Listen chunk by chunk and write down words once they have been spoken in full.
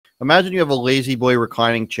Imagine you have a lazyboy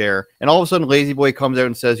reclining chair, and all of a sudden lazyboy comes out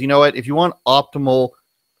and says, you know what, if you want optimal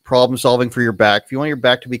problem solving for your back, if you want your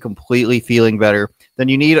back to be completely feeling better, then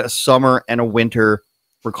you need a summer and a winter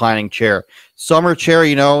reclining chair. Summer chair,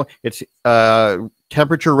 you know, it's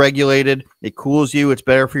temperature regulated, it cools you, it's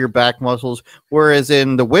better for your back muscles. Whereas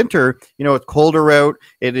in the winter, you know, it's colder out,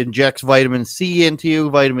 it injects vitamin C into you,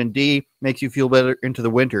 vitamin D, makes you feel better into the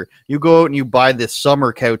winter. You go out and you buy this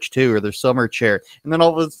summer couch too, or the summer chair, and then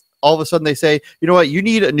all of a sudden they say, you know what, you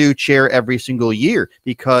need a new chair every single year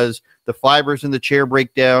because the fibers in the chair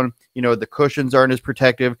break down, you know, the cushions aren't as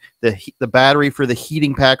protective, the battery for the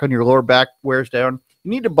heating pack on your lower back wears down.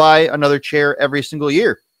 You need to buy another chair every single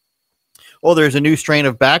year. Oh, there's a new strain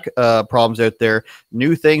of back problems out there.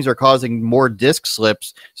 New things are causing more disc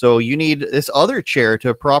slips. So you need this other chair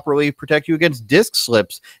to properly protect you against disc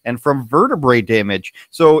slips and from vertebrae damage.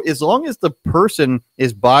 So as long as the person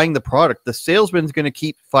is buying the product, the salesman's going to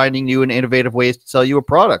keep finding new and innovative ways to sell you a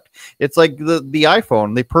product. It's like the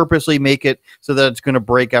iPhone. They purposely make it so that it's going to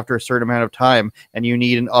break after a certain amount of time, and you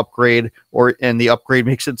need an upgrade, and the upgrade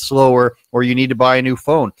makes it slower, or you need to buy a new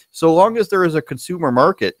phone. So long as there is a consumer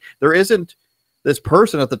market, there isn't this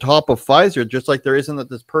person at the top of Pfizer, just like there isn't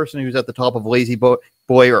this person who's at the top of lazyboy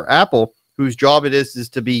or Apple, whose job it is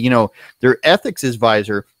to be, you know, their ethics is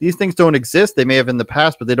Pfizer. These things don't exist. They may have in the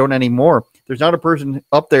past, but they don't anymore. There's not a person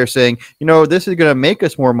up there saying, you know, this is going to make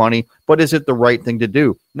us more money, but is it the right thing to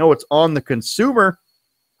do? No, it's on the consumer,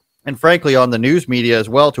 and frankly on the news media as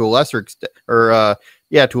well, to a lesser extent, to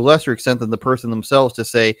a lesser extent than the person themselves, to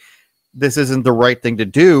say this isn't the right thing to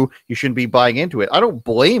do. You shouldn't be buying into it. I don't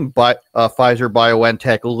blame Pfizer,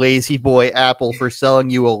 BioNTech, lazyboy, Apple for selling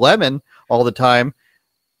you a lemon all the time.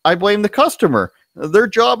 I blame the customer. Their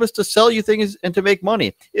job is to sell you things and to make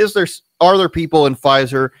money. Are there people in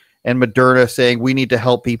Pfizer and Moderna saying we need to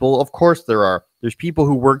help people? Of course there are. There's people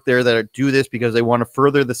who work there that do this because they want to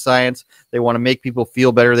further the science. They want to make people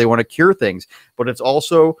feel better. They want to cure things. But it's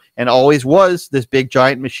also, and always was, this big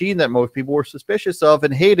giant machine that most people were suspicious of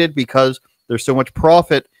and hated because there's so much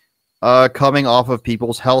profit coming off of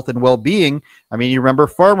people's health and well-being. I mean, you remember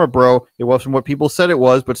Pharma Bro. It wasn't what people said it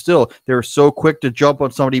was, but still, they were so quick to jump on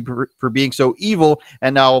somebody for being so evil,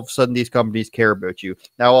 and now all of a sudden these companies care about you.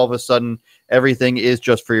 Now all of a sudden everything is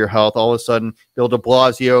just for your health. All of a sudden Bill de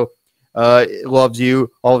Blasio loves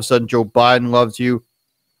you. All of a sudden Joe Biden loves you.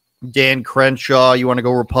 Dan Crenshaw, you want to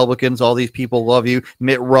go Republicans, all these people love you.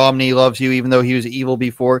 Mitt Romney loves you, even though he was evil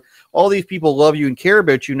before. All these people love you and care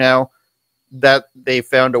about you now that they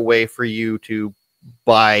found a way for you to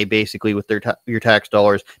buy, basically, with your tax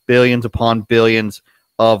dollars, billions upon billions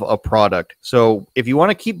of a product. So if you want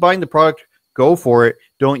to keep buying the product, go for it.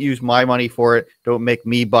 Don't use my money for it. Don't make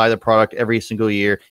me buy the product every single year.